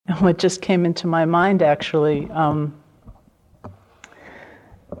And what just came into my mind, actually,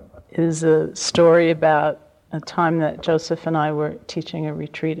 is a story about a time that Joseph and I were teaching a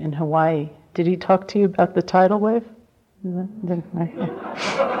retreat in Hawaii. Did he talk to you about the tidal wave? It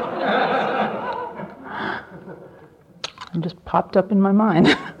just popped up in my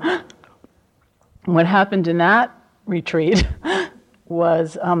mind. What happened in that retreat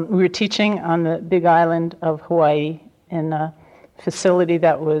was we were teaching on the big island of Hawaii in a facility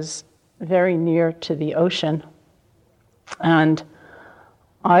that was very near to the ocean. And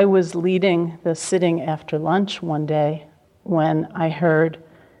I was leading the sitting after lunch one day when I heard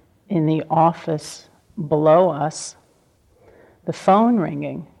in the office below us the phone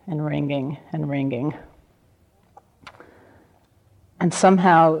ringing and ringing and ringing. And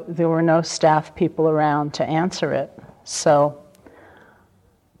somehow there were no staff people around to answer it. So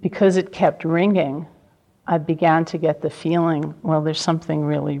because it kept ringing, I began to get the feeling, well, there's something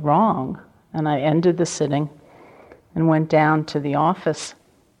really wrong. And I ended the sitting and went down to the office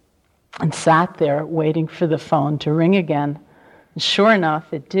and sat there waiting for the phone to ring again. And sure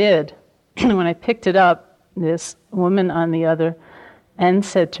enough, it did. When I picked it up, this woman on the other end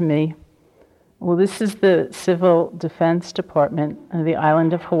said to me, well, this is the Civil Defense Department of the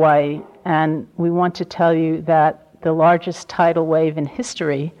island of Hawaii, and we want to tell you that the largest tidal wave in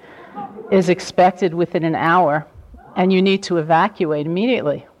history is expected within an hour, and you need to evacuate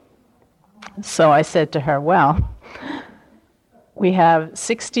immediately. So I said to her, well, we have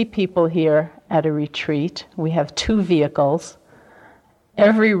 60 people here at a retreat. We have 2 vehicles.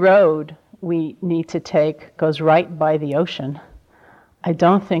 Every road we need to take goes right by the ocean. I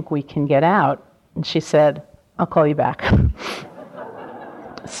don't think we can get out. And she said, I'll call you back.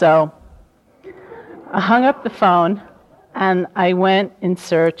 So I hung up the phone and I went in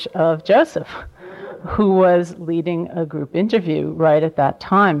search of Joseph, who was leading a group interview right at that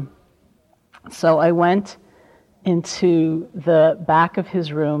time. So I went into the back of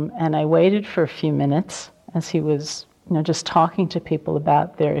his room and I waited for a few minutes as he was, just talking to people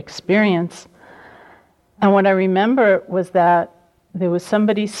about their experience. And what I remember was that there was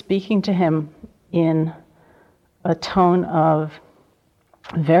somebody speaking to him in a tone of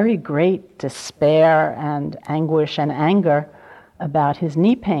very great despair and anguish and anger about his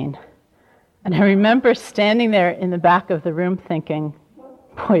knee pain. And I remember standing there in the back of the room thinking,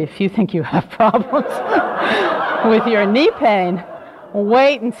 boy, if you think you have problems with your knee pain,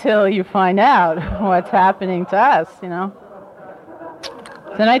 wait until you find out what's happening to us, Then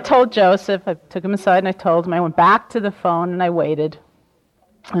I told Joseph, I took him aside and I told him, I went back to the phone and I waited.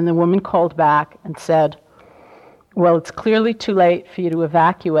 And the woman called back and said, well, it's clearly too late for you to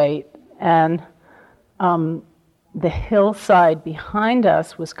evacuate. And the hillside behind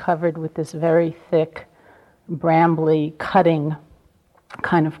us was covered with this very thick, brambly, cutting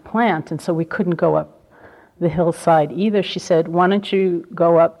kind of plant. And so we couldn't go up the hillside either. She said, why don't you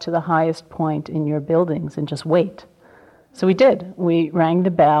go up to the highest point in your buildings and just wait? So we did. We rang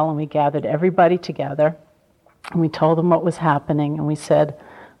the bell and we gathered everybody together. And we told them what was happening. And we said,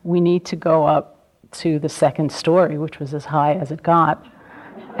 we need to go up to the second story, which was as high as it got,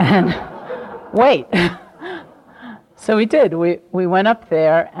 and wait. So we did. We went up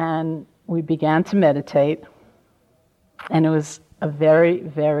there and we began to meditate. And it was a very,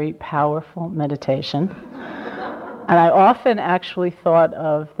 very powerful meditation. And I often actually thought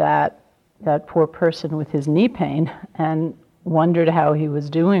of that poor person with his knee pain and wondered how he was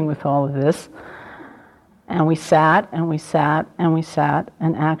doing with all of this. And we sat and we sat and we sat,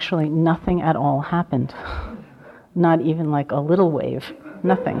 and actually nothing at all happened. Not even like a little wave,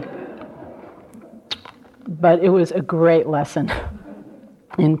 nothing. But it was a great lesson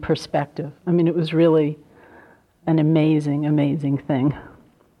in perspective. I mean, it was really an amazing, amazing thing.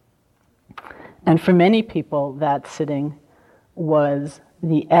 And for many people, that sitting was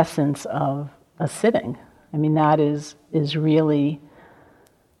the essence of a sitting. I mean, that is really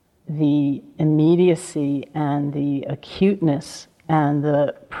the immediacy and the acuteness and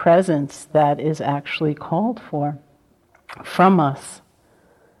the presence that is actually called for from us.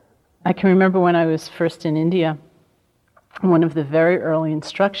 I can remember when I was first in India, one of the very early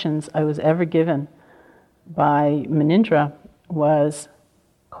instructions I was ever given by Munindra was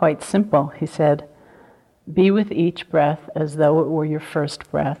quite simple. He said, be with each breath as though it were your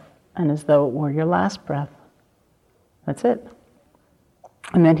first breath and as though it were your last breath. That's it.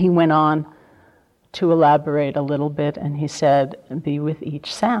 And then he went on to elaborate a little bit, and he said, be with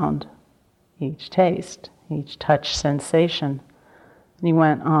each sound, each taste, each touch sensation. And he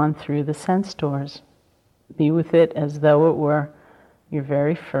went on through the sense doors. Be with it as though it were your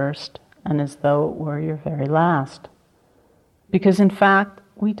very first and as though it were your very last. Because in fact,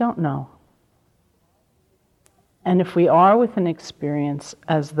 we don't know. And if we are with an experience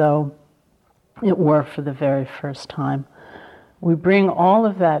as though it were for the very first time, we bring all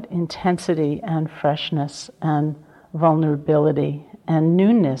of that intensity and freshness and vulnerability and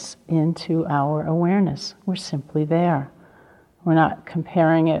newness into our awareness. We're simply there. We're not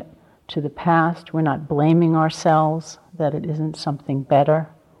comparing it to the past. We're not blaming ourselves that it isn't something better.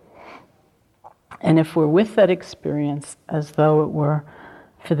 And if we're with that experience as though it were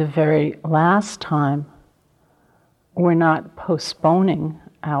for the very last time, we're not postponing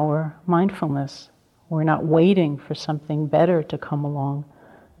our mindfulness. We're not waiting for something better to come along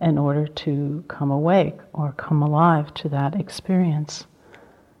in order to come awake or come alive to that experience.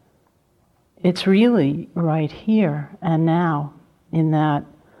 It's really right here and now, in that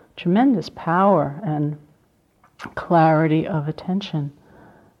tremendous power and clarity of attention,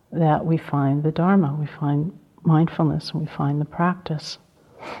 that we find the Dharma, we find mindfulness, we find the practice.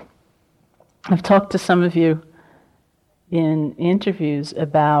 I've talked to some of you in interviews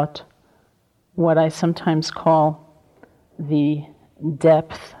about what I sometimes call the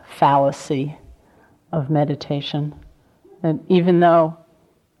depth fallacy of meditation. And even though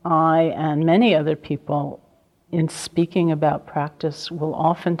I and many other people, in speaking about practice, will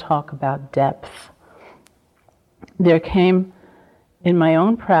often talk about depth, there came in my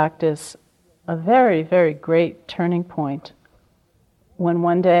own practice a very, very great turning point when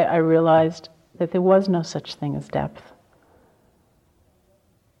one day I realized that there was no such thing as depth.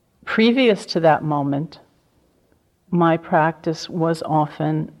 Previous to that moment, my practice was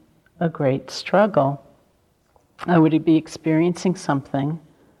often a great struggle. I would be experiencing something,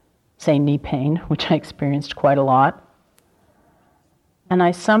 say knee pain, which I experienced quite a lot, and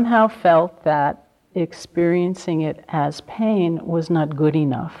I somehow felt that experiencing it as pain was not good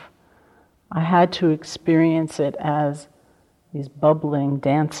enough. I had to experience it as these bubbling,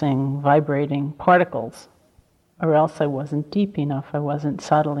 dancing, vibrating particles, or else I wasn't deep enough, I wasn't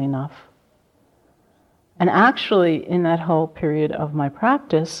subtle enough. And actually, in that whole period of my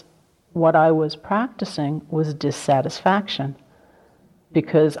practice, what I was practicing was dissatisfaction,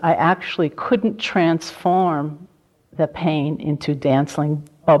 because I actually couldn't transform the pain into dancing,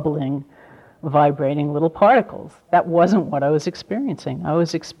 bubbling, vibrating little particles. That wasn't what I was experiencing. I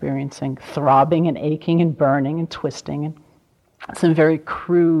was experiencing throbbing and aching and burning and twisting and some very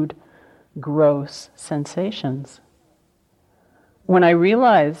crude, gross sensations. When I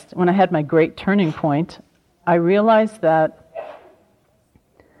had my great turning point, I realized that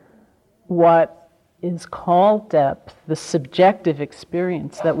what is called depth, the subjective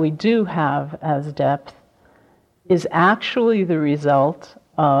experience that we do have as depth, is actually the result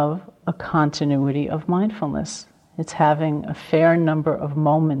of a continuity of mindfulness. It's having a fair number of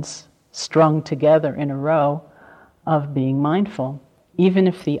moments strung together in a row of being mindful, even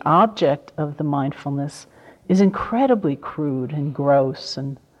if the object of the mindfulness is incredibly crude and gross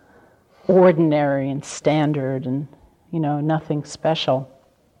and ordinary and standard and, nothing special.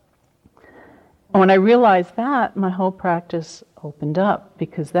 When I realized that, my whole practice opened up,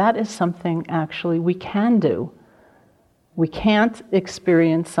 because that is something actually we can do. We can't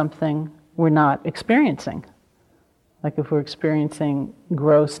experience something we're not experiencing. Like if we're experiencing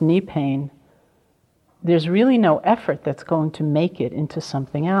gross knee pain, there's really no effort that's going to make it into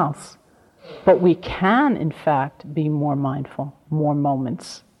something else. But we can, in fact, be more mindful, more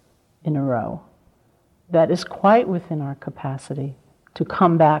moments in a row. That is quite within our capacity to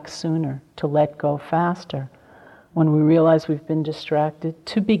come back sooner, to let go faster. When we realize we've been distracted,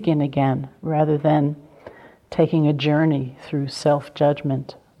 to begin again, rather than taking a journey through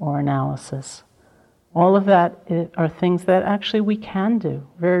self-judgment or analysis. All of that are things that actually we can do,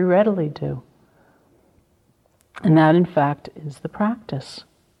 very readily do. And that, in fact, is the practice.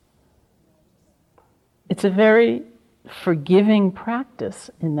 It's a very forgiving practice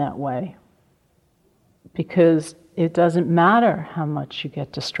in that way, because it doesn't matter how much you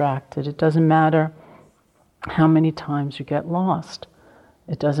get distracted. It doesn't matter how many times you get lost.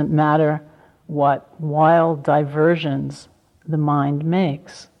 It doesn't matter what wild diversions the mind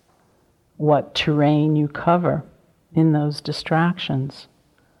makes, what terrain you cover in those distractions.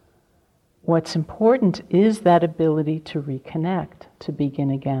 What's important is that ability to reconnect, to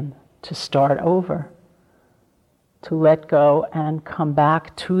begin again, to start over, to let go and come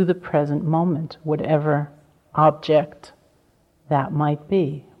back to the present moment, whatever object that might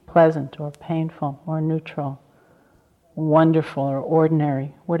be, pleasant or painful or neutral, wonderful or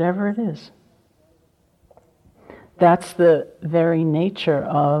ordinary, whatever it is. That's the very nature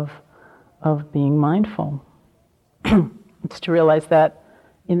of being mindful. It's to realize that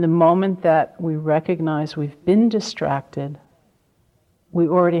in the moment that we recognize we've been distracted, we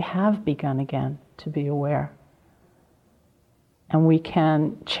already have begun again to be aware. And we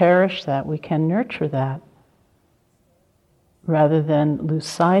can cherish that, we can nurture that, rather than lose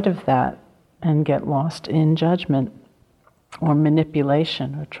sight of that and get lost in judgment or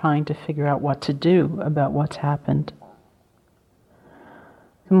manipulation or trying to figure out what to do about what's happened.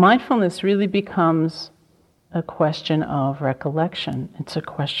 Mindfulness really becomes a question of recollection. It's a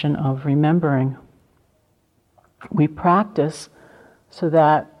question of remembering. We practice so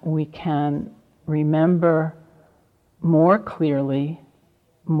that we can remember more clearly,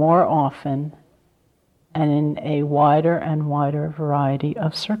 more often, and in a wider and wider variety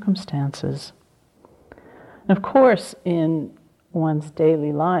of circumstances. And of course, in one's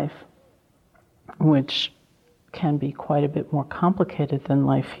daily life, which can be quite a bit more complicated than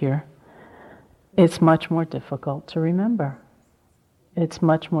life here, it's much more difficult to remember. It's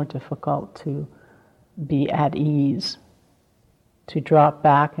much more difficult to be at ease, to drop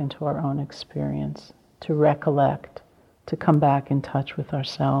back into our own experience, to recollect, to come back in touch with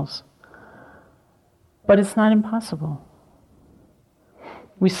ourselves. But it's not impossible.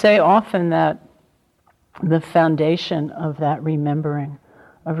 We say often that the foundation of that remembering,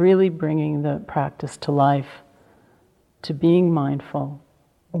 of really bringing the practice to life, to being mindful,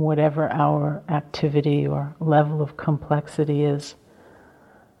 whatever our activity or level of complexity is,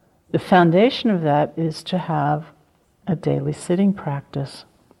 the foundation of that is to have a daily sitting practice.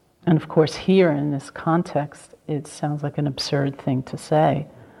 And of course, here in this context, it sounds like an absurd thing to say,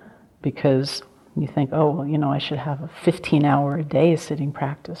 because you think, oh, well, I should have a 15-hour-a-day sitting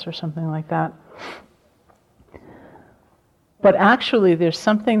practice or something like that. But actually, there's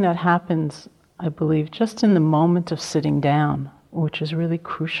something that happens, I believe, just in the moment of sitting down, which is really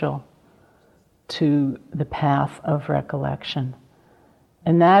crucial to the path of recollection.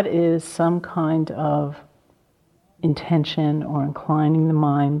 And that is some kind of intention or inclining the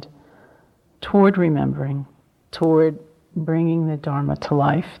mind toward remembering, toward bringing the Dharma to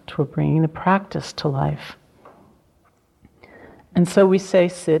life, toward bringing the practice to life. And so we say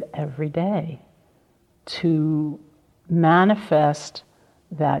sit every day to manifest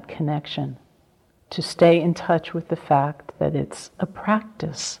that connection, to stay in touch with the fact that it's a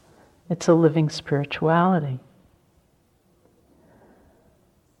practice, it's a living spirituality.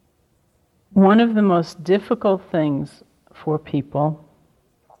 One of the most difficult things for people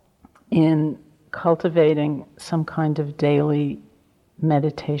in cultivating some kind of daily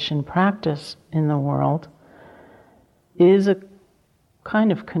meditation practice in the world is a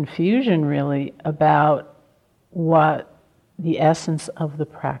kind of confusion, really, about what the essence of the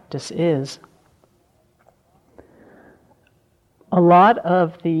practice is. A lot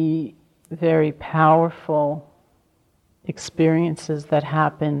of the very powerful experiences that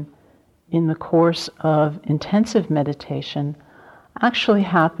happen in the course of intensive meditation actually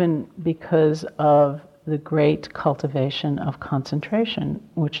happen because of the great cultivation of concentration,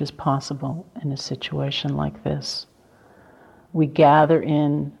 which is possible in a situation like this. We gather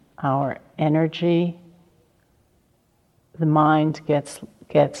in our energy, the mind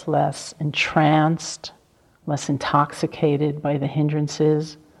gets less entranced, less intoxicated by the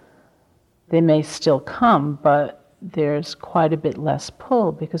hindrances. They may still come, but there's quite a bit less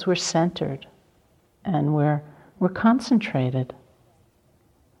pull because we're centered and we're concentrated.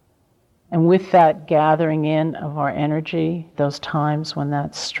 And with that gathering in of our energy, those times when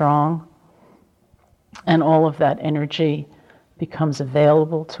that's strong, and all of that energy becomes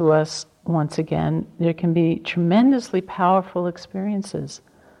available to us, once again, there can be tremendously powerful experiences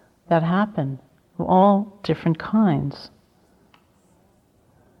that happen of all different kinds.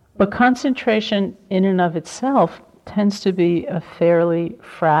 But concentration in and of itself tends to be a fairly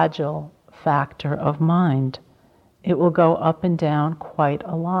fragile factor of mind. It will go up and down quite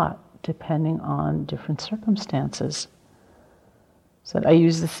a lot, depending on different circumstances. So I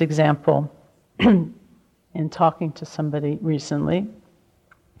use this example in talking to somebody recently.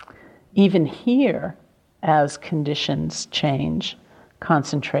 Even here, as conditions change,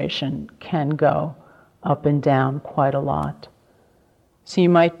 concentration can go up and down quite a lot. So you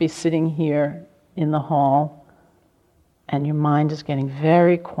might be sitting here in the hall and your mind is getting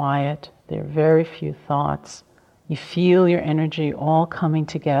very quiet. There are very few thoughts. You feel your energy all coming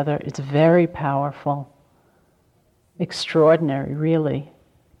together. It's very powerful, extraordinary, really.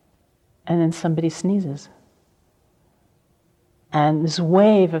 And then somebody sneezes. And this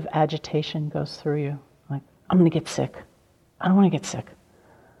wave of agitation goes through you. Like, I'm going to get sick. I don't want to get sick.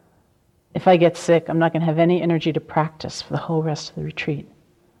 If I get sick, I'm not going to have any energy to practice for the whole rest of the retreat.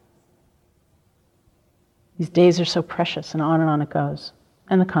 These days are so precious, and on it goes.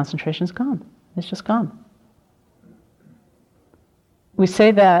 And the concentration's gone. It's just gone. We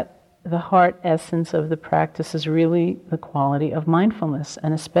say that the heart essence of the practice is really the quality of mindfulness,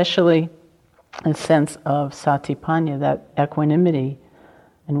 and especially a sense of satipanya, that equanimity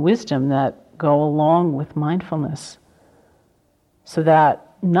and wisdom that go along with mindfulness, so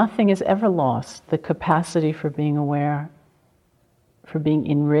that nothing is ever lost. The capacity for being aware, for being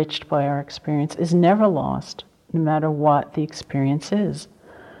enriched by our experience is never lost, no matter what the experience is.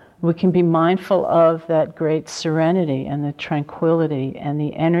 We can be mindful of that great serenity and the tranquility and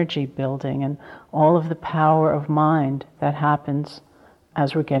the energy building and all of the power of mind that happens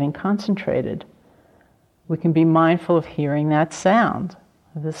as we're getting concentrated. We can be mindful of hearing that sound,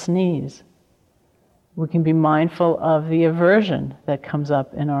 the sneeze. We can be mindful of the aversion that comes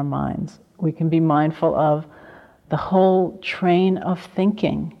up in our minds. We can be mindful of the whole train of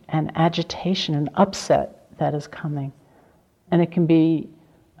thinking and agitation and upset that is coming. And it can be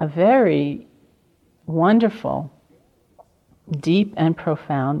a very wonderful, deep and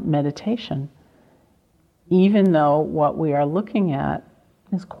profound meditation, even though what we are looking at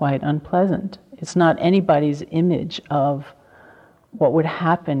is quite unpleasant. It's not anybody's image of what would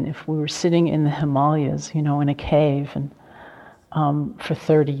happen if we were sitting in the Himalayas, in a cave, and for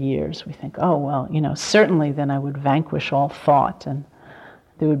 30 years. We think, oh, well, certainly then I would vanquish all thought, and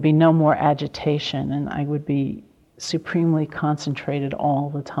there would be no more agitation, and I would be supremely concentrated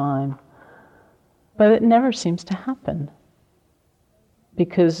all the time. But it never seems to happen.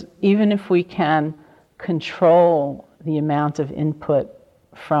 Because even if we can control the amount of input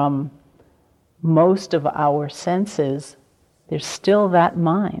from most of our senses, there's still that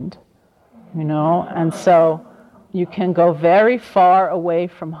mind, and so you can go very far away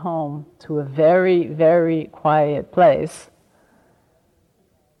from home to a very, very quiet place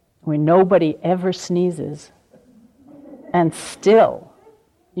where nobody ever sneezes, and still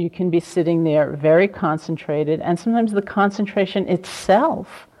you can be sitting there very concentrated, and sometimes the concentration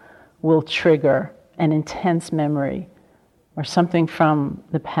itself will trigger an intense memory or something from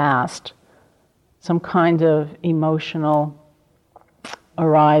the past, some kind of emotional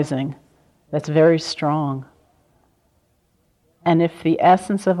arising that's very strong. And if the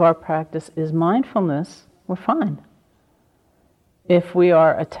essence of our practice is mindfulness, we're fine. If we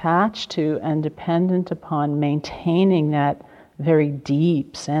are attached to and dependent upon maintaining that very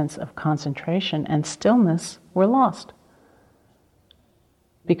deep sense of concentration and stillness, we're lost.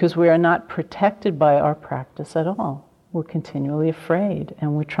 Because we are not protected by our practice at all. We're continually afraid,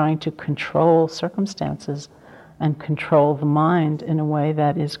 and we're trying to control circumstances and control the mind in a way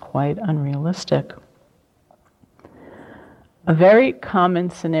that is quite unrealistic. A very common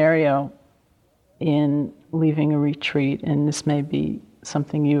scenario in leaving a retreat, and this may be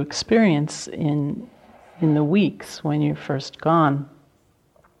something you experience in the weeks when you're first gone,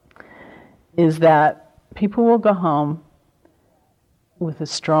 is that people will go home with a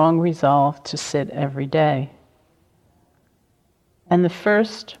strong resolve to sit every day. And the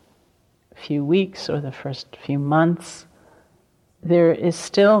first few weeks or the first few months, there is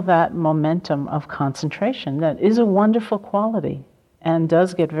still that momentum of concentration that is a wonderful quality and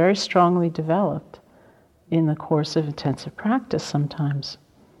does get very strongly developed in the course of intensive practice sometimes.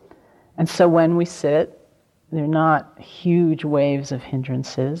 And so when we sit, there are not huge waves of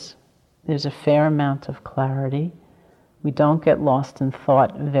hindrances. There's a fair amount of clarity. We don't get lost in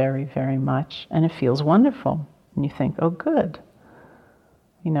thought very, very much, and it feels wonderful. And you think, oh, good.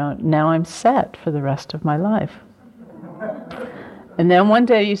 Now I'm set for the rest of my life. And then one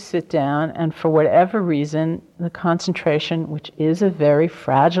day you sit down, and for whatever reason, the concentration, which is a very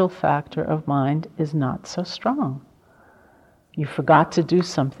fragile factor of mind, is not so strong. You forgot to do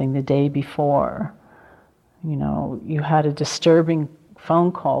something the day before. You had a disturbing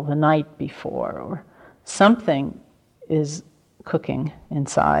phone call the night before, or something is cooking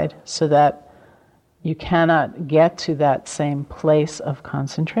inside so that you cannot get to that same place of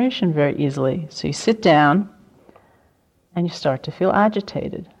concentration very easily. So you sit down and you start to feel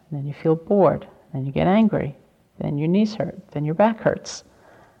agitated, and then you feel bored, then you get angry, then your knees hurt, then your back hurts.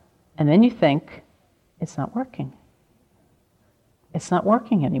 And then you think, it's not working. It's not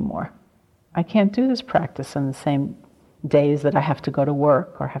working anymore. I can't do this practice on the same days that I have to go to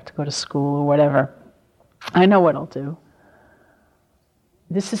work or have to go to school or whatever. I know what I'll do.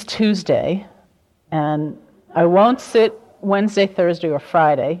 This is Tuesday, and I won't sit Wednesday, Thursday, or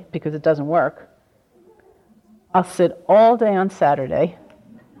Friday because it doesn't work. I'll sit all day on Saturday,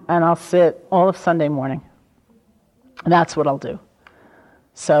 and I'll sit all of Sunday morning. And that's what I'll do.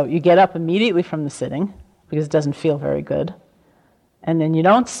 So you get up immediately from the sitting because it doesn't feel very good. And then you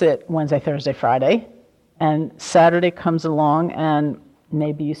don't sit Wednesday, Thursday, Friday, and Saturday comes along and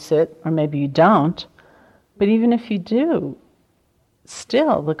maybe you sit or maybe you don't. But even if you do,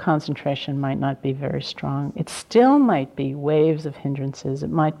 still the concentration might not be very strong. It still might be waves of hindrances.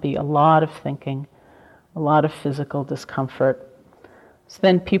 It might be a lot of thinking, a lot of physical discomfort. So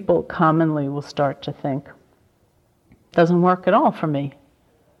then people commonly will start to think, doesn't work at all for me.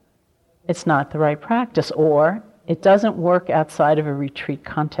 It's not the right practice, or it doesn't work outside of a retreat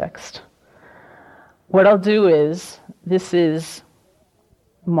context. What I'll do is, this is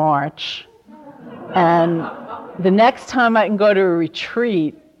March, and the next time I can go to a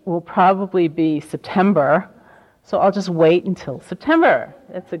retreat will probably be September, so I'll just wait until September.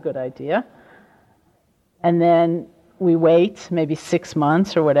 That's a good idea. And then we wait maybe 6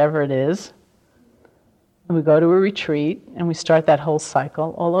 months or whatever it is, and we go to a retreat, and we start that whole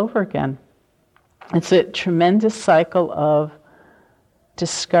cycle all over again. It's a tremendous cycle of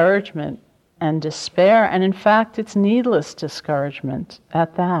discouragement and despair, and in fact, it's needless discouragement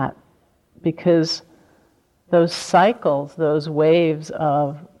at that, because those cycles, those waves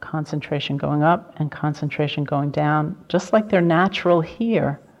of concentration going up and concentration going down, just like they're natural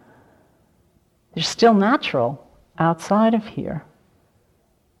here, they're still natural outside of here.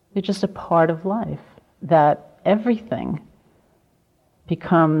 They're just a part of life, that everything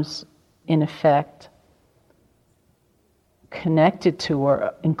becomes, in effect, connected to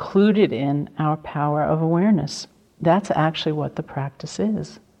or included in our power of awareness. That's actually what the practice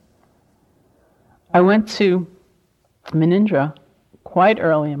is. I went to Manindra quite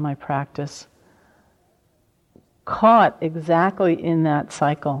early in my practice, caught exactly in that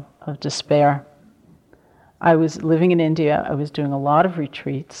cycle of despair. I was living in India, I was doing a lot of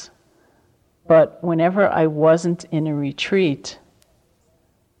retreats, but whenever I wasn't in a retreat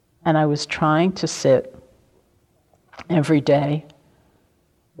and I was trying to sit every day,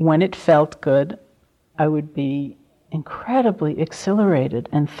 when it felt good, I would be incredibly exhilarated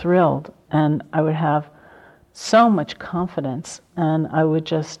and thrilled, and I would have so much confidence, and I would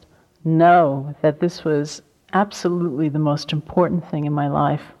just know that this was absolutely the most important thing in my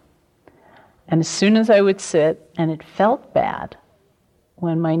life. And as soon as I would sit and it felt bad,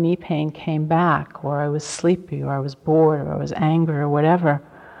 when my knee pain came back, or I was sleepy, or I was bored, or I was angry, or whatever,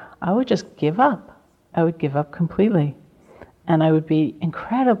 I would just give up. I would give up completely. And I would be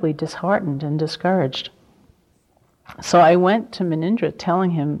incredibly disheartened and discouraged. So I went to Manindra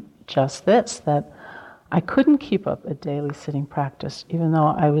telling him just this, that I couldn't keep up a daily sitting practice, even though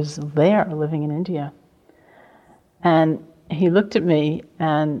I was there living in India. And he looked at me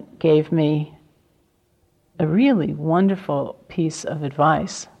and gave me a really wonderful piece of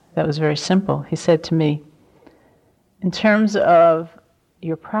advice that was very simple. He said to me, in terms of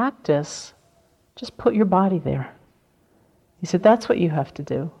your practice, just put your body there. He said, that's what you have to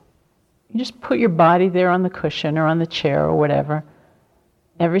do. You just put your body there on the cushion or on the chair or whatever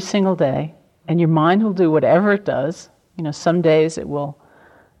every single day, and your mind will do whatever it does. You know, some days it will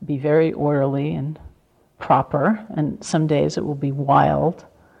be very orderly and proper, and some days it will be wild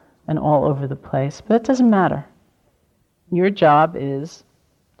and all over the place, but it doesn't matter. Your job is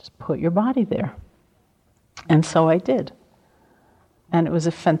just put your body there. And so I did. And it was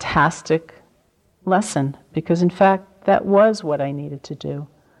a fantastic lesson, because in fact that was what I needed to do,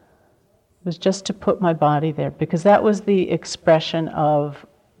 was just to put my body there, because that was the expression of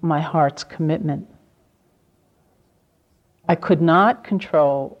my heart's commitment. I could not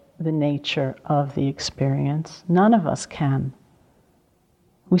control the nature of the experience. None of us can.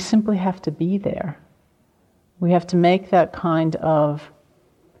 We simply have to be there. We have to make that kind of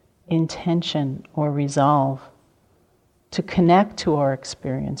intention or resolve to connect to our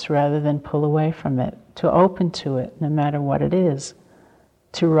experience rather than pull away from it, to open to it no matter what it is,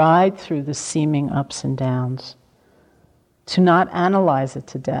 to ride through the seeming ups and downs, to not analyze it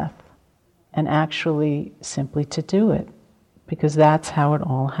to death, and actually simply to do it, because that's how it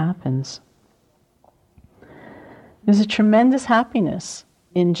all happens. There's a tremendous happiness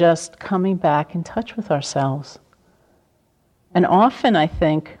in just coming back in touch with ourselves. And often I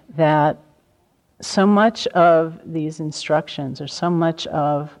think that so much of these instructions, or so much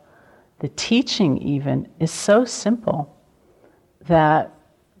of the teaching even, is so simple that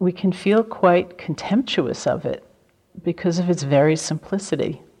we can feel quite contemptuous of it because of its very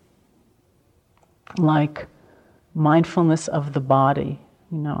simplicity. Like mindfulness of the body,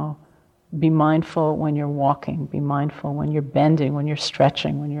 you know, be mindful when you're walking, be mindful when you're bending, when you're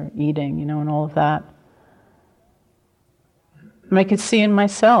stretching, when you're eating, you know, and all of that. And I could see in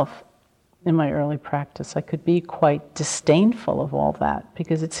myself, in my early practice, I could be quite disdainful of all that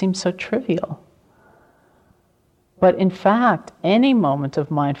because it seems so trivial. But in fact, any moment of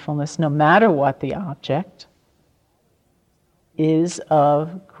mindfulness, no matter what the object, is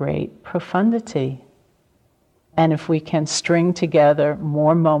of great profundity. And if we can string together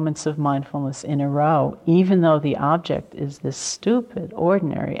more moments of mindfulness in a row, even though the object is this stupid,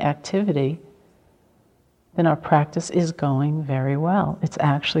 ordinary activity, then our practice is going very well. It's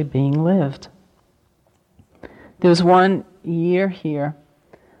actually being lived. There was one year here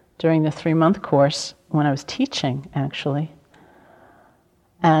during the 3-month course when I was teaching, actually,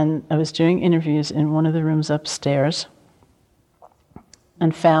 and I was doing interviews in one of the rooms upstairs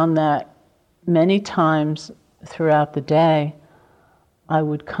and found that many times throughout the day I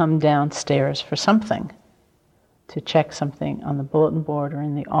would come downstairs for something, to check something on the bulletin board or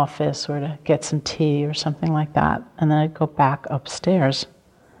in the office or to get some tea or something like that, and then I'd go back upstairs.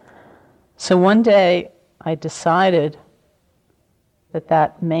 So one day I decided that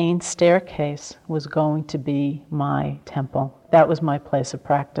that main staircase was going to be my temple. That was my place of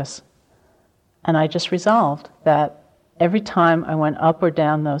practice. And I just resolved that every time I went up or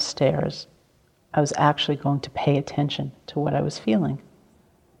down those stairs, I was actually going to pay attention to what I was feeling.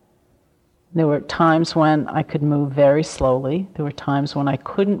 There were times when I could move very slowly. There were times when I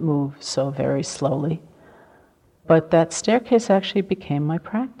couldn't move so very slowly. But that staircase actually became my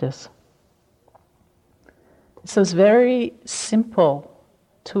practice. It's those very simple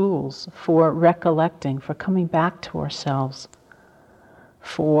tools for recollecting, for coming back to ourselves,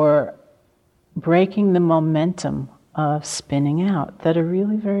 for breaking the momentum of spinning out that are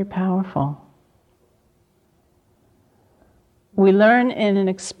really very powerful. We learn in an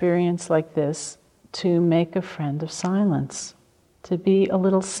experience like this to make a friend of silence, to be a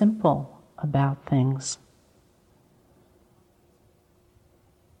little simple about things.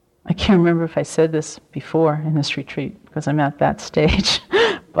 I can't remember if I said this before in this retreat, because I'm at that stage,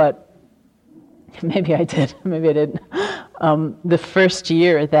 but maybe I did, maybe I didn't. The first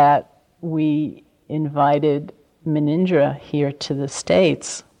year that we invited Munindra here to the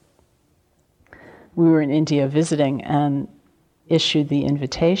States, we were in India visiting and issued the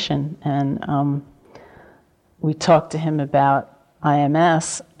invitation, and we talked to him about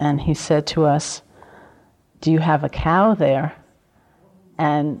IMS, and he said to us, "Do you have a cow there?"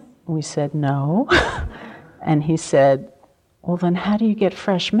 And we said, "No." And he said, "Well, then how do you get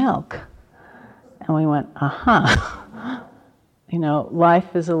fresh milk?" And we went, You know,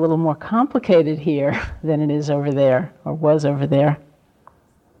 life is a little more complicated here than it is over there, or was over there.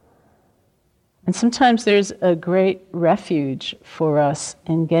 And sometimes there's a great refuge for us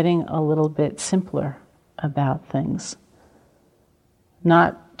in getting a little bit simpler about things.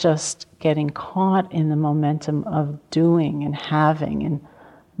 Not just getting caught in the momentum of doing and having and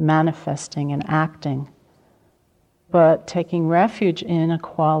manifesting and acting, but taking refuge in a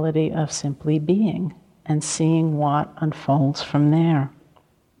quality of simply being and seeing what unfolds from there.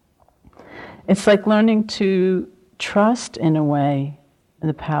 It's like learning to trust, in a way,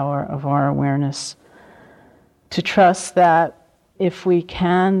 the power of our awareness. To trust that if we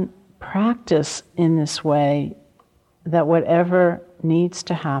can practice in this way, that whatever needs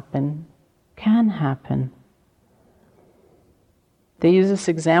to happen can happen. They use this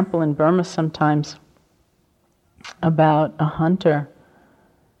example in Burma sometimes about a hunter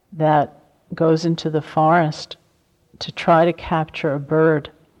that goes into the forest to try to capture a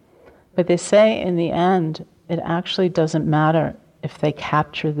bird. But they say in the end, it actually doesn't matter if they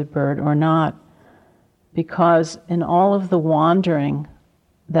capture the bird or not, because in all of the wandering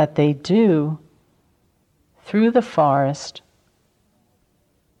that they do through the forest,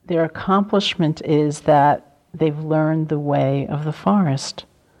 their accomplishment is that they've learned the way of the forest.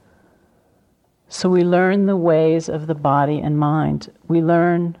 So we learn the ways of the body and mind. We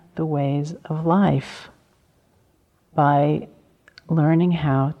learn the ways of life by learning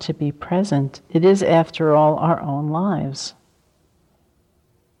how to be present. It is, after all, our own lives.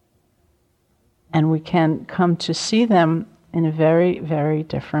 And we can come to see them in a very, very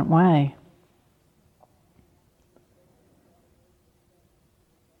different way.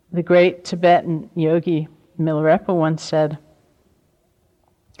 The great Tibetan yogi Milarepa once said,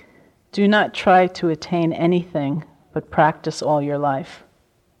 "Do not try to attain anything, but practice all your life,"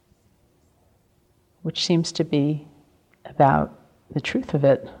 which seems to be about the truth of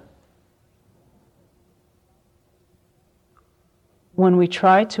it. When we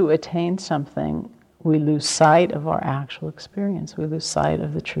try to attain something, we lose sight of our actual experience. We lose sight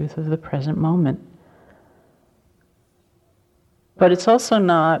of the truth of the present moment. But it's also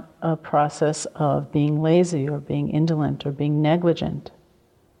not a process of being lazy or being indolent or being negligent.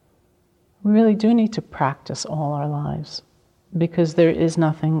 We really do need to practice all our lives, because there is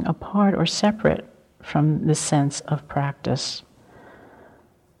nothing apart or separate from the sense of practice.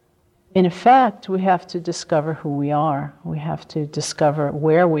 In effect, we have to discover who we are. We have to discover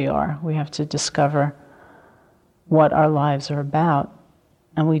where we are. We have to discover what our lives are about.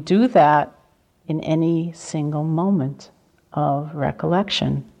 And we do that in any single moment of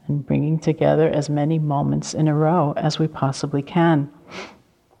recollection and bringing together as many moments in a row as we possibly can.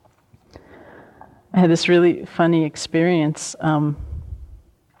 I had this really funny experience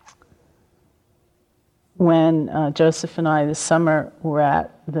when Joseph and I this summer were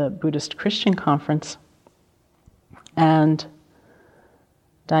at the Buddhist Christian conference, and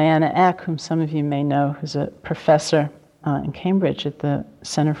Diana Eck, whom some of you may know, who's a professor in Cambridge at the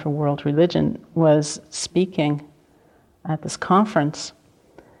Center for World Religion, was speaking at this conference.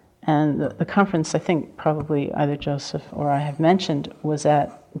 And the conference, I think probably either Joseph or I have mentioned, was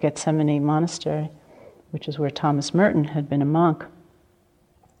at Gethsemane Monastery, which is where Thomas Merton had been a monk.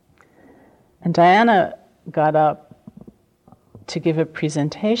 And Diana got up to give a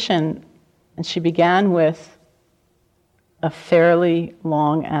presentation, and she began with a fairly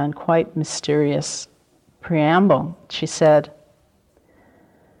long and quite mysterious preamble. She said,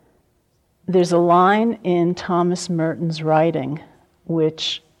 "There's a line in Thomas Merton's writing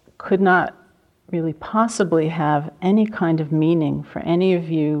which could not really possibly have any kind of meaning for any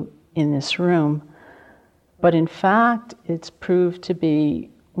of you in this room, but in fact it's proved to be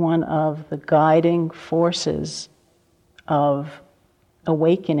one of the guiding forces of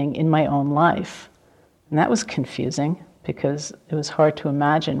awakening in my own life." And that was confusing, because it was hard to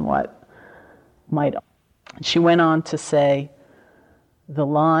imagine what might. She went on to say, "The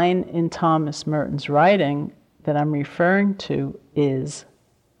line in Thomas Merton's writing that I'm referring to is,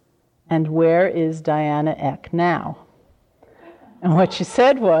 'And where is Diana Eck now?'" And what she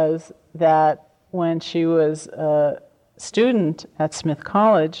said was that when she was a student at Smith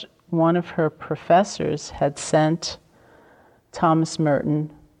College, one of her professors had sent Thomas Merton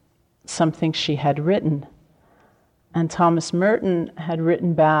something she had written. And Thomas Merton had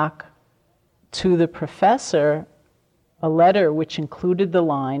written back to the professor a letter which included the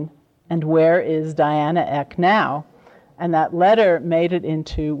line, "And where is Diana Eck now?" And that letter made it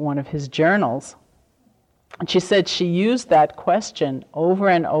into one of his journals. And she said she used that question over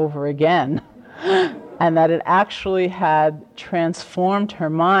and over again, and that it actually had transformed her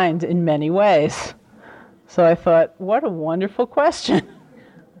mind in many ways. So I thought, what a wonderful question.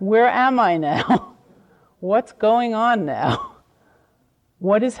 Where am I now? What's going on now?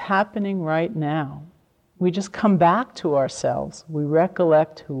 What is happening right now? We just come back to ourselves. We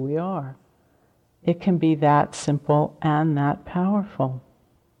recollect who we are. It can be that simple and that powerful.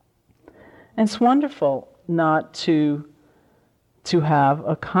 And it's wonderful not to have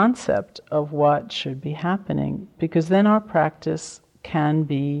a concept of what should be happening, because then our practice can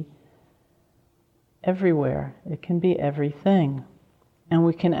be everywhere. It can be everything. And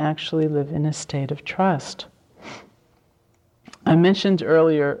we can actually live in a state of trust. I mentioned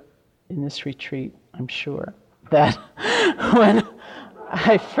earlier in this retreat, I'm sure, that when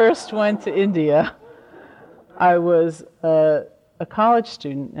I first went to India, I was a college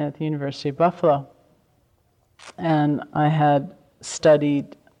student at the University of Buffalo. And I had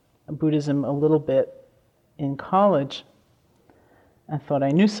studied Buddhism a little bit in college. I thought I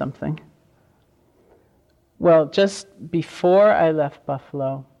knew something. Well, just before I left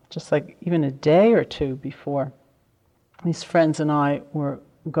Buffalo, just like even a day or two before, these friends and I were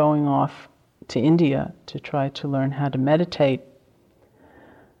going off to India to try to learn how to meditate.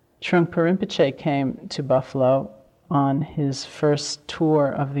 Trungpa Rinpoche came to Buffalo on his first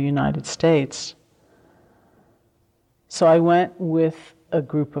tour of the United States. So I went with a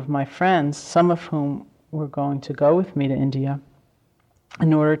group of my friends, some of whom were going to go with me to India,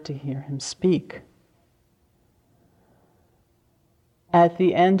 in order to hear him speak. At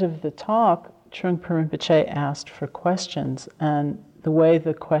the end of the talk, Trungpa Rinpoche asked for questions, and the way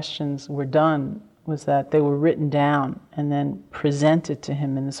the questions were done was that they were written down and then presented to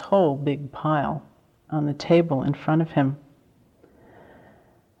him in this whole big pile on the table in front of him.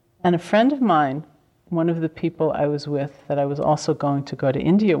 And a friend of mine, one of the people I was with that I was also going to go to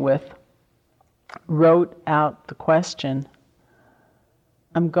India with, wrote out the question,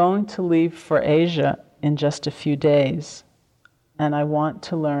 "I'm going to leave for Asia in just a few days, and I want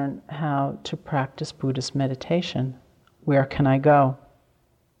to learn how to practice Buddhist meditation. Where can I go?"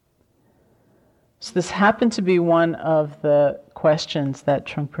 So this happened to be one of the questions that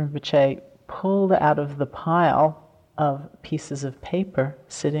Trungpa Rinpoche pulled out of the pile of pieces of paper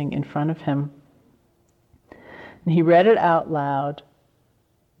sitting in front of him. And he read it out loud,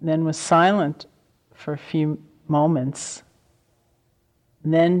 then was silent for a few moments,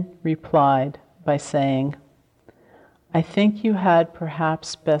 then replied by saying, "I think you had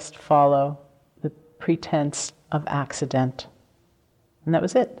perhaps best follow the pretense of accident." And that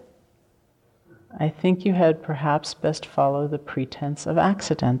was it. I think you had perhaps best follow the pretense of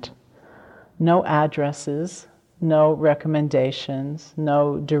accident. No addresses, no recommendations,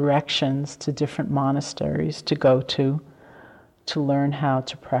 no directions to different monasteries to go to learn how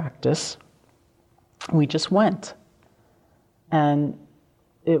to practice. We just went. And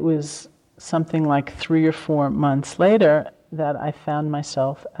it was something like 3 or 4 months later that I found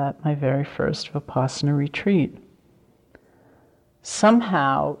myself at my very first Vipassana retreat.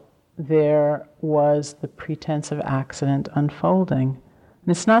 Somehow there was the pretense of accident unfolding.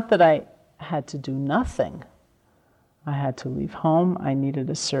 And it's not that I had to do nothing. I had to leave home. I needed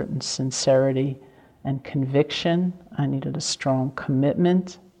a certain sincerity and conviction. I needed a strong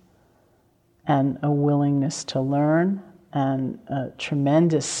commitment and a willingness to learn and a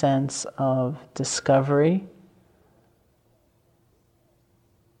tremendous sense of discovery.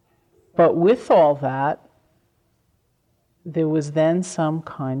 But with all that, there was then some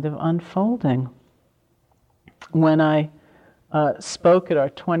kind of unfolding. When I spoke at our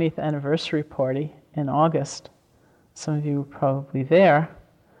 20th anniversary party in August, some of you were probably there,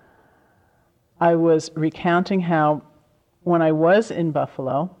 I was recounting how when I was in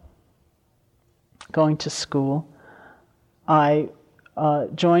Buffalo, going to school, I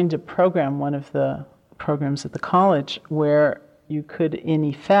joined a program, one of the programs at the college, where you could, in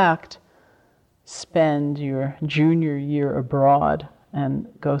effect, spend your junior year abroad and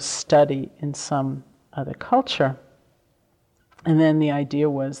go study in some other culture. And then the idea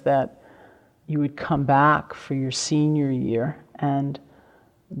was that you would come back for your senior year and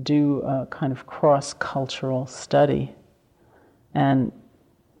do a kind of cross-cultural study. And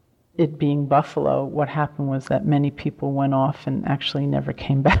it being Buffalo, what happened was that many people went off and actually never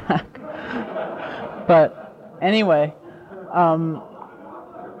came back. But anyway,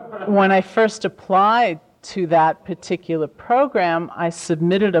 when I first applied to that particular program, I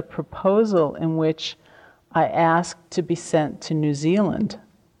submitted a proposal in which I asked to be sent to New Zealand,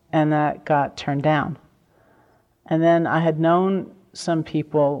 and that got turned down. And then I had known some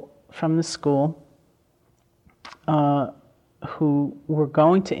people from the school who were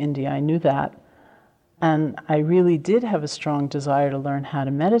going to India. I knew that. And I really did have a strong desire to learn how to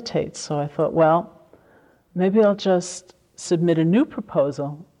meditate. So I thought, well, maybe I'll just submit a new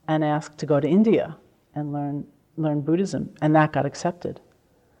proposal and ask to go to India and learn Buddhism. And that got accepted.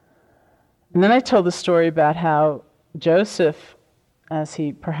 And then I told the story about how Joseph, as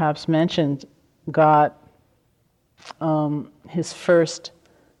he perhaps mentioned, got his first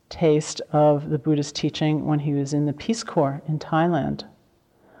taste of the Buddhist teaching when he was in the Peace Corps in Thailand.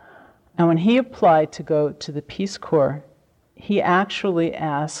 And when he applied to go to the Peace Corps, he actually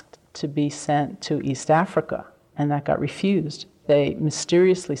asked to be sent to East Africa, and that got refused. They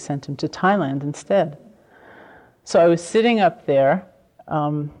mysteriously sent him to Thailand instead. So I was sitting up there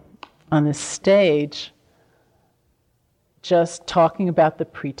on this stage just talking about the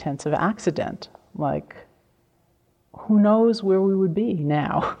pretense of accident, like, who knows where we would be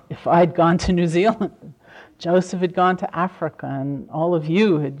now if I'd gone to New Zealand, Joseph had gone to Africa, and all of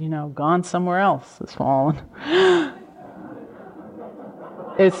you had, gone somewhere else this fall.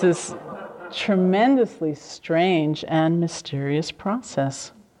 It's this tremendously strange and mysterious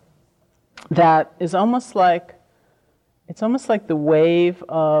process that is almost like the wave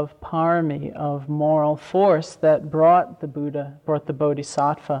of parami, of moral force that brought the Buddha, brought the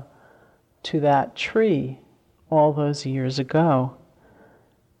Bodhisattva to that tree all those years ago.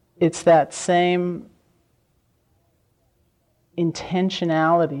 It's that same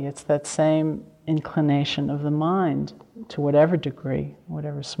intentionality, it's that same inclination of the mind to whatever degree,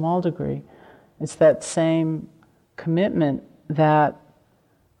 whatever small degree. It's that same commitment that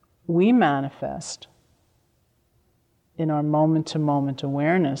we manifest in our moment-to-moment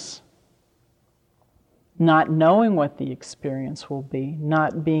awareness, not knowing what the experience will be,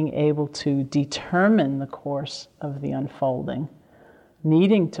 not being able to determine the course of the unfolding,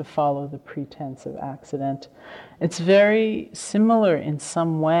 needing to follow the pretense of accident. It's very similar in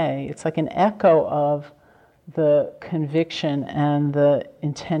some way. It's like an echo of the conviction and the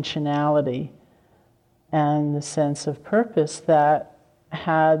intentionality and the sense of purpose that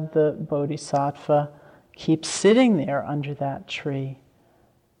had the Bodhisattva keep sitting there under that tree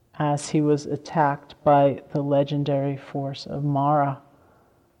as he was attacked by the legendary force of Mara,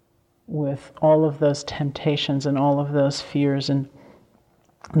 with all of those temptations and all of those fears and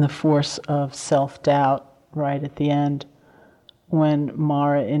the force of self-doubt right at the end, when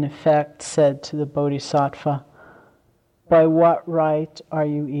Mara in effect said to the Bodhisattva, "By what right are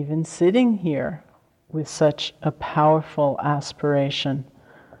you even sitting here with such a powerful aspiration,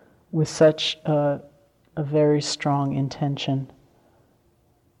 with such a very strong intention?"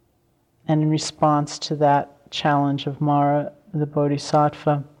 And in response to that challenge of Mara, the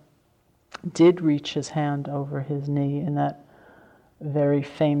Bodhisattva did reach his hand over his knee in that very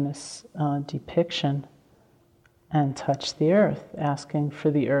famous depiction and touch the earth, asking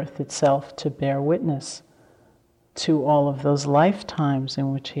for the earth itself to bear witness to all of those lifetimes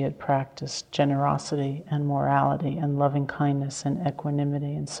in which he had practiced generosity and morality and loving kindness and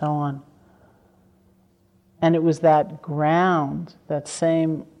equanimity and so on. And it was that ground, that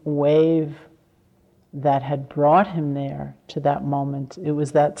same wave that had brought him there to that moment. It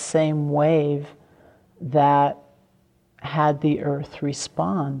was that same wave that had the earth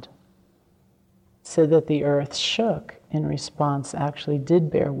respond, so that the earth shook in response, actually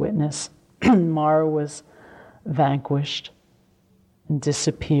did bear witness. Mara was vanquished and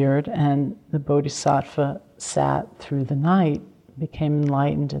disappeared, and the Bodhisattva sat through the night, became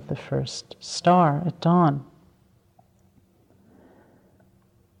enlightened at the first star at dawn.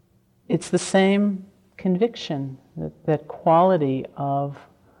 It's the same conviction, that quality of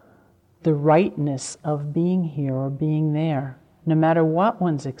the rightness of being here or being there, no matter what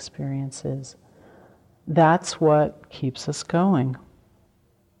one's experience is. That's what keeps us going.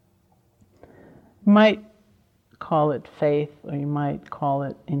 You might call it faith, or you might call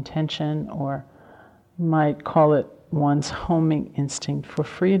it intention, or you might call it one's homing instinct for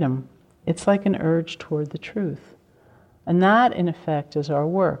freedom. It's like an urge toward the truth. And that, in effect, is our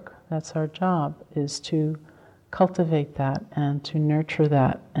work. That's our job, is to cultivate that and to nurture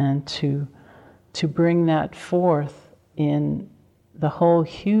that and to bring that forth in the whole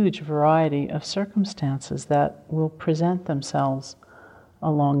huge variety of circumstances that will present themselves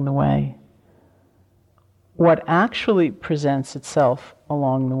along the way. What actually presents itself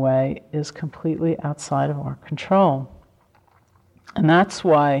along the way is completely outside of our control. And that's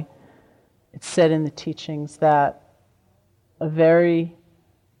why it's said in the teachings that a very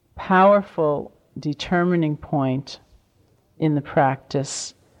powerful determining point in the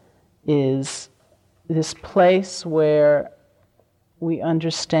practice is this place where we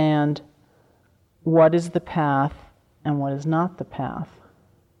understand what is the path and what is not the path.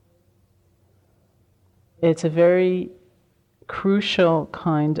 It's a very crucial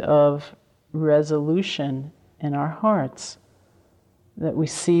kind of resolution in our hearts, that we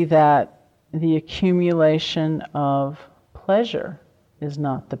see that the accumulation of pleasure is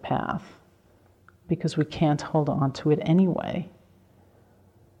not the path, because we can't hold on to it anyway.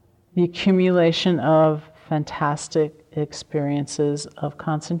 The accumulation of fantastic experiences of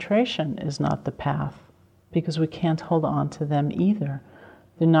concentration is not the path, because we can't hold on to them either.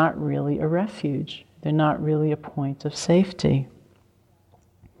 They're not really a refuge. They're not really a point of safety.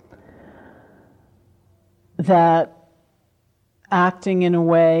 That acting in a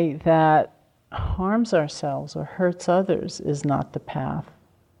way that harms ourselves or hurts others is not the path,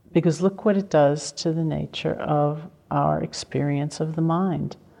 because look what it does to the nature of our experience of the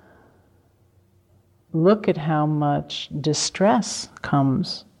mind. Look at how much distress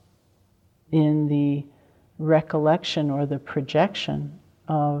comes in the recollection or the projection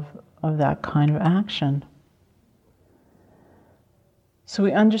of that kind of action. So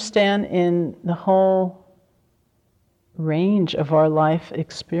we understand in the whole range of our life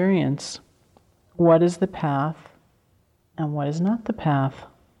experience what is the path and what is not the path.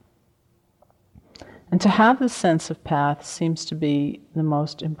 And to have this sense of path seems to be the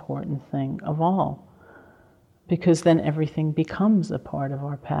most important thing of all, because then everything becomes a part of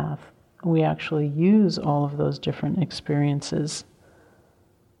our path. We actually use all of those different experiences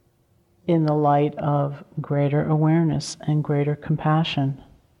in the light of greater awareness and greater compassion.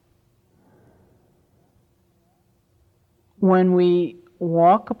 When we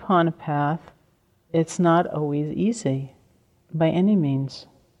walk upon a path, it's not always easy, by any means.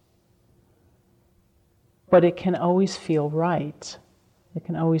 But it can always feel right. It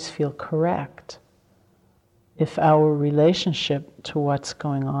can always feel correct if our relationship to what's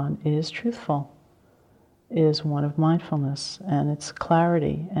going on is truthful, is one of mindfulness, and its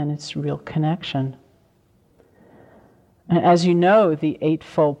clarity, and its real connection. And as you know, the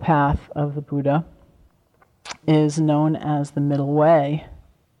Eightfold Path of the Buddha is known as the middle way.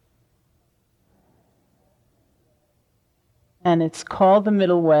 And it's called the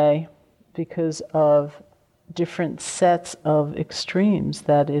middle way because of different sets of extremes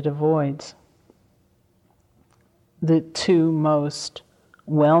that it avoids. The two most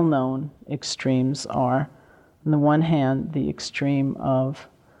well-known extremes are, on the one hand, the extreme of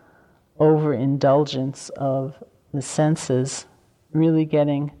overindulgence of the senses, really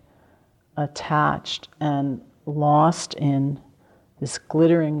getting attached and lost in this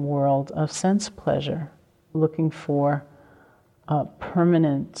glittering world of sense pleasure, looking for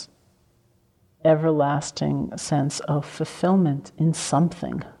permanent everlasting sense of fulfillment in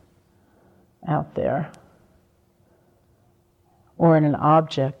something out there. Or in an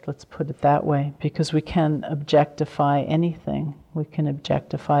object, let's put it that way, because we can objectify anything. We can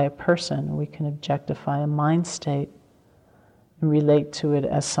objectify a person, we can objectify a mind state, and relate to it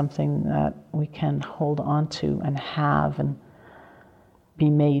as something that we can hold on to and have and be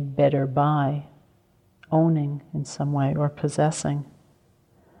made better by, owning in some way or possessing.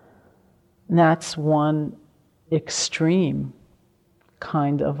 And that's one extreme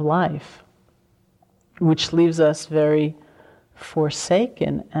kind of life, which leaves us very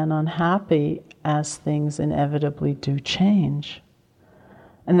forsaken and unhappy as things inevitably do change.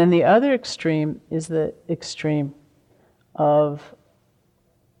 And then the other extreme is the extreme of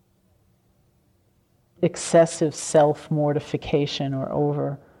excessive self-mortification or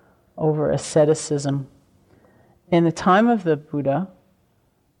over asceticism. In the time of the Buddha,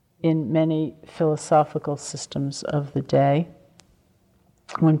 in many philosophical systems of the day,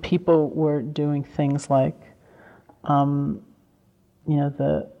 when people were doing things like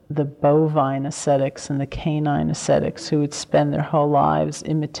the bovine ascetics and the canine ascetics, who would spend their whole lives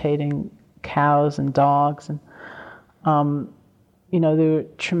imitating cows and dogs, and there were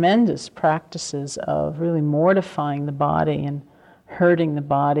tremendous practices of really mortifying the body and hurting the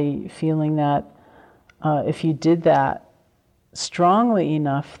body, feeling that if you did that strongly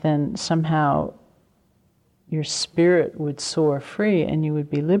enough, then somehow your spirit would soar free and you would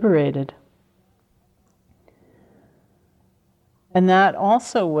be liberated. And that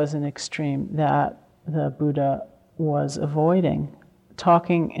also was an extreme that the Buddha was avoiding,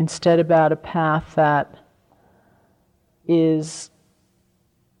 talking instead about a path that is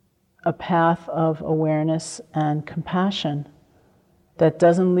a path of awareness and compassion that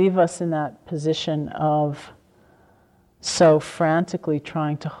doesn't leave us in that position of so frantically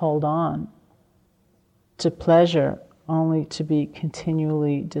trying to hold on to pleasure only to be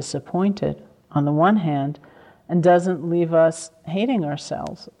continually disappointed on the one hand, and doesn't leave us hating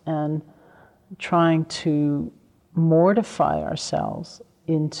ourselves and trying to mortify ourselves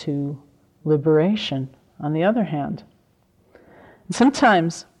into liberation on the other hand. And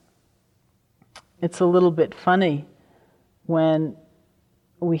sometimes it's a little bit funny when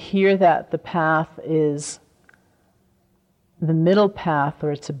we hear that the path is the middle path,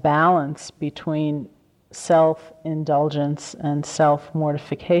 or it's a balance between self-indulgence and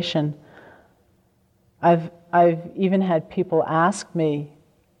self-mortification. I've even had people ask me,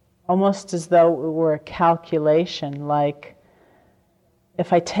 almost as though it were a calculation, like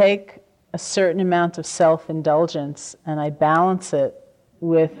if I take a certain amount of self-indulgence and I balance it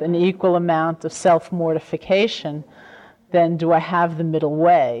with an equal amount of self-mortification, then do I have the middle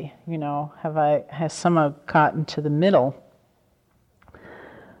way? Has somehow gotten to the middle?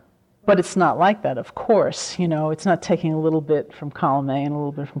 But it's not like that, of course. It's not taking a little bit from column A and a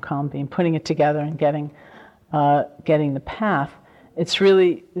little bit from column B and putting it together and getting the path. It's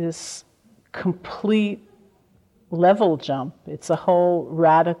really this complete level jump. It's a whole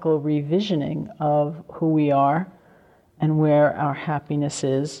radical revisioning of who we are and where our happiness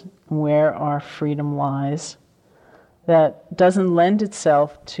is, and where our freedom lies, that doesn't lend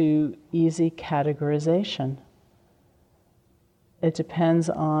itself to easy categorization. It depends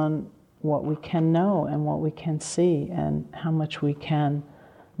on what we can know and what we can see and how much we can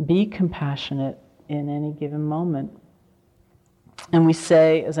be compassionate in any given moment. And we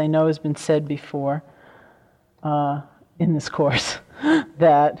say, as I know has been said before in this course,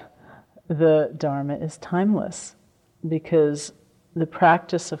 that the Dharma is timeless, because the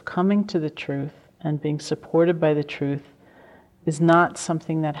practice of coming to the truth and being supported by the truth is not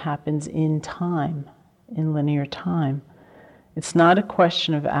something that happens in time, in linear time. It's not a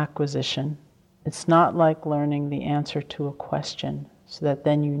question of acquisition. It's not like learning the answer to a question so that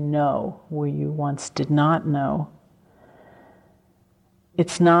then you know where you once did not know.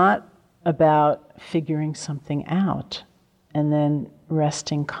 It's not about figuring something out and then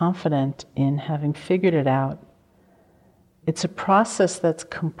resting confident in having figured it out. It's a process that's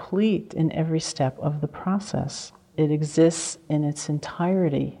complete in every step of the process. It exists in its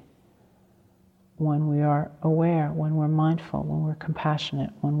entirety when we are aware, when we're mindful, when we're compassionate,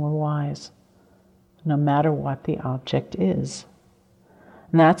 when we're wise, no matter what the object is.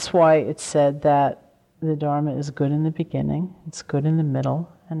 And that's why it's said that the Dharma is good in the beginning, it's good in the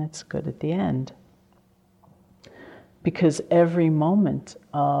middle, and it's good at the end. Because every moment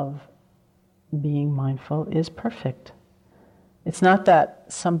of being mindful is perfect. It's not that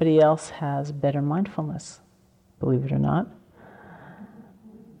somebody else has better mindfulness, believe it or not.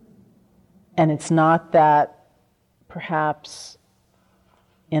 And it's not that perhaps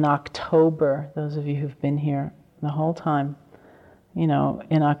in October, those of you who've been here the whole time, in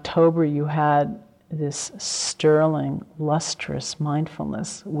October you had this sterling, lustrous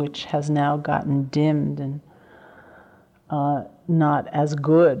mindfulness, which has now gotten dimmed and not as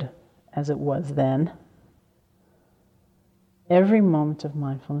good as it was then. Every moment of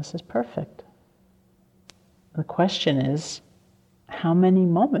mindfulness is perfect. The question is, how many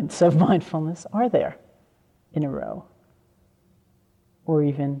moments of mindfulness are there in a row? Or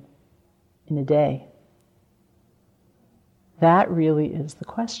even in a day? That really is the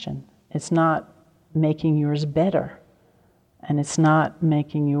question. It's not making yours better, and it's not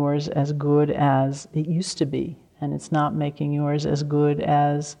making yours as good as it used to be, and it's not making yours as good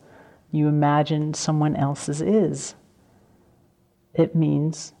as you imagine someone else's is. It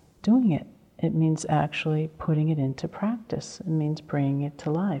means doing it. It means actually putting it into practice. It means bringing it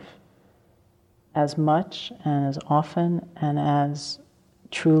to life as much and as often and as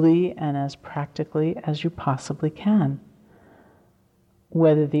truly and as practically as you possibly can.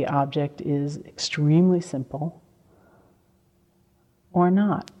 Whether the object is extremely simple or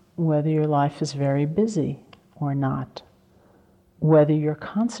not, whether your life is very busy or not, whether you're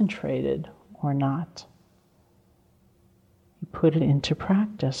concentrated or not. You put it into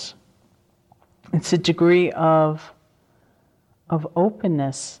practice. It's a degree of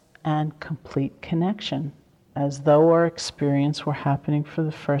openness and complete connection, as though our experience were happening for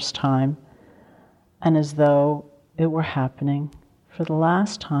the first time, and as though it were happening for the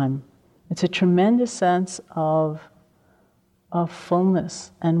last time. It's a tremendous sense of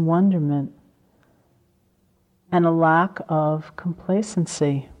fullness and wonderment, and a lack of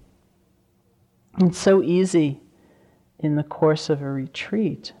complacency. It's so easy in the course of a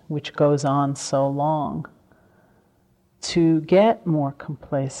retreat, which goes on so long, to get more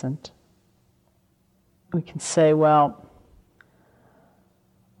complacent. We can say, well,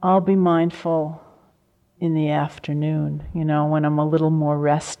 I'll be mindful in the afternoon, when I'm a little more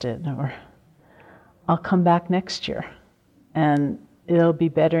rested, or I'll come back next year and it'll be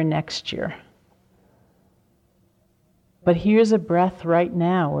better next year. But here's a breath right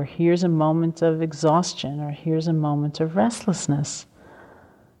now, or here's a moment of exhaustion, or here's a moment of restlessness.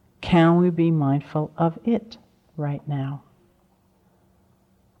 Can we be mindful of it right now?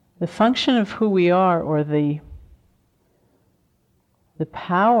 The function of who we are, or the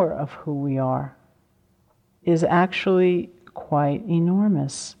power of who we are, is actually quite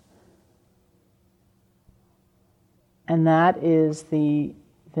enormous. And that is the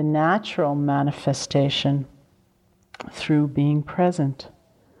natural manifestation through being present.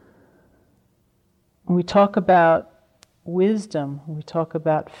 When we talk about wisdom, we talk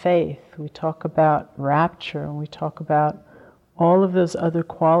about faith, we talk about rapture, we talk about all of those other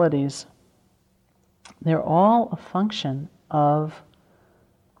qualities. They're all a function of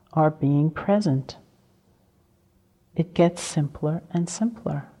our being present. It gets simpler and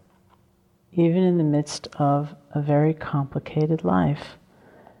simpler, even in the midst of a very complicated life.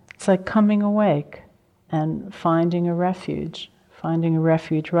 It's like coming awake and finding a refuge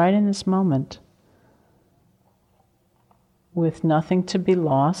right in this moment, with nothing to be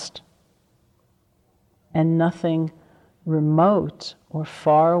lost and nothing remote or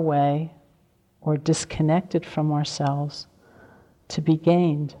far away or disconnected from ourselves to be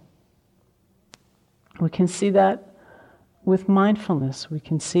gained. We can see that with mindfulness. We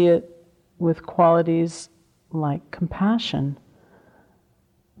can see it with qualities like compassion.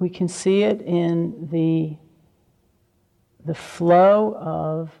 We can see it in the flow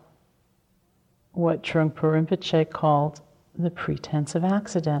of what Trungpa Rinpoche called the pretense of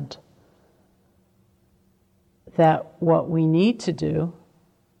accident. That what we need to do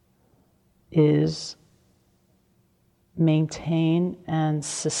is maintain and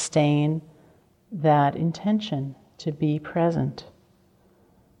sustain that intention to be present.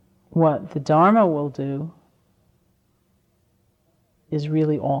 What the Dharma will do is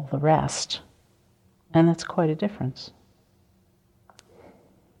really all the rest. And that's quite a difference.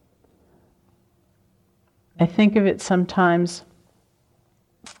 I think of it sometimes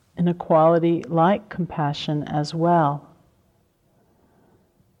in a quality like compassion as well.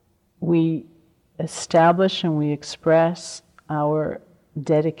 We establish and we express our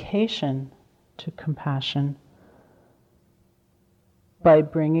dedication to compassion by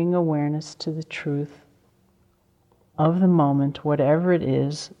bringing awareness to the truth of the moment, whatever it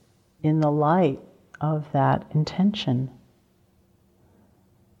is, in the light of that intention.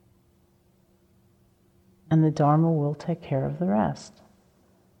 And the Dharma will take care of the rest.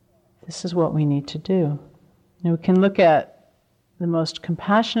 This is what we need to do. Now, we can look at the most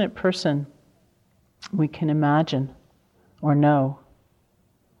compassionate person we can imagine or know.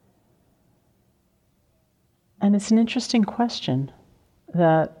 And it's an interesting question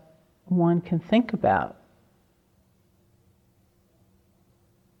that one can think about.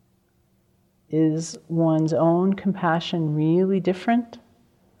 Is one's own compassion really different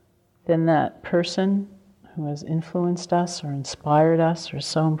than that person who has influenced us or inspired us or is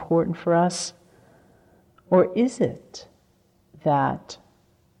so important for us? Or is it that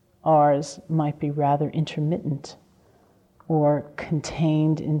ours might be rather intermittent or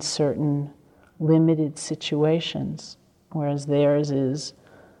contained in certain limited situations, whereas theirs is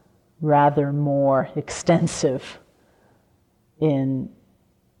rather more extensive in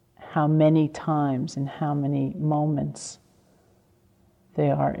how many times, in how many moments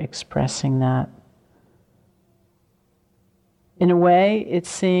they are expressing that? In a way, it's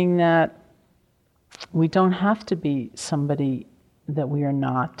seeing that we don't have to be somebody that we are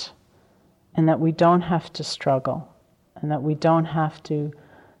not, and that we don't have to struggle, and that we don't have to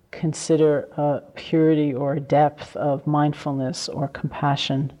consider a purity or a depth of mindfulness or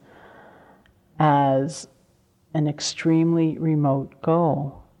compassion as an extremely remote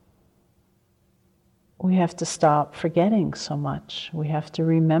goal. We have to stop forgetting so much. We have to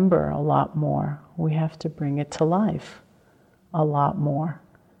remember a lot more. We have to bring it to life a lot more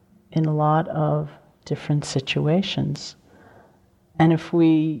in a lot of different situations. And if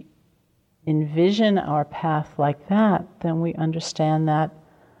we envision our path like that, then we understand that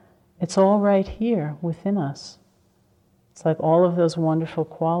it's all right here within us. It's like all of those wonderful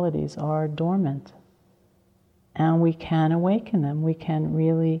qualities are dormant. And we can awaken them. We can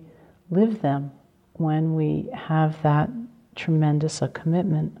really live them when we have that tremendous a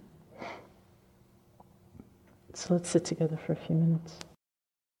commitment. So let's sit together for a few minutes.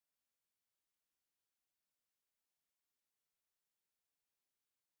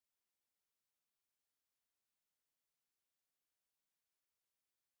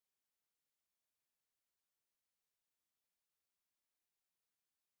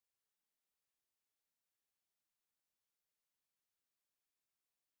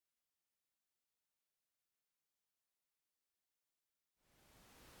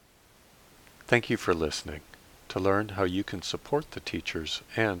 Thank you for listening. To learn how you can support the teachers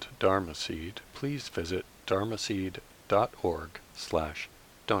and Dharma Seed, please visit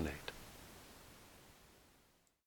dharmaseed.org/donate.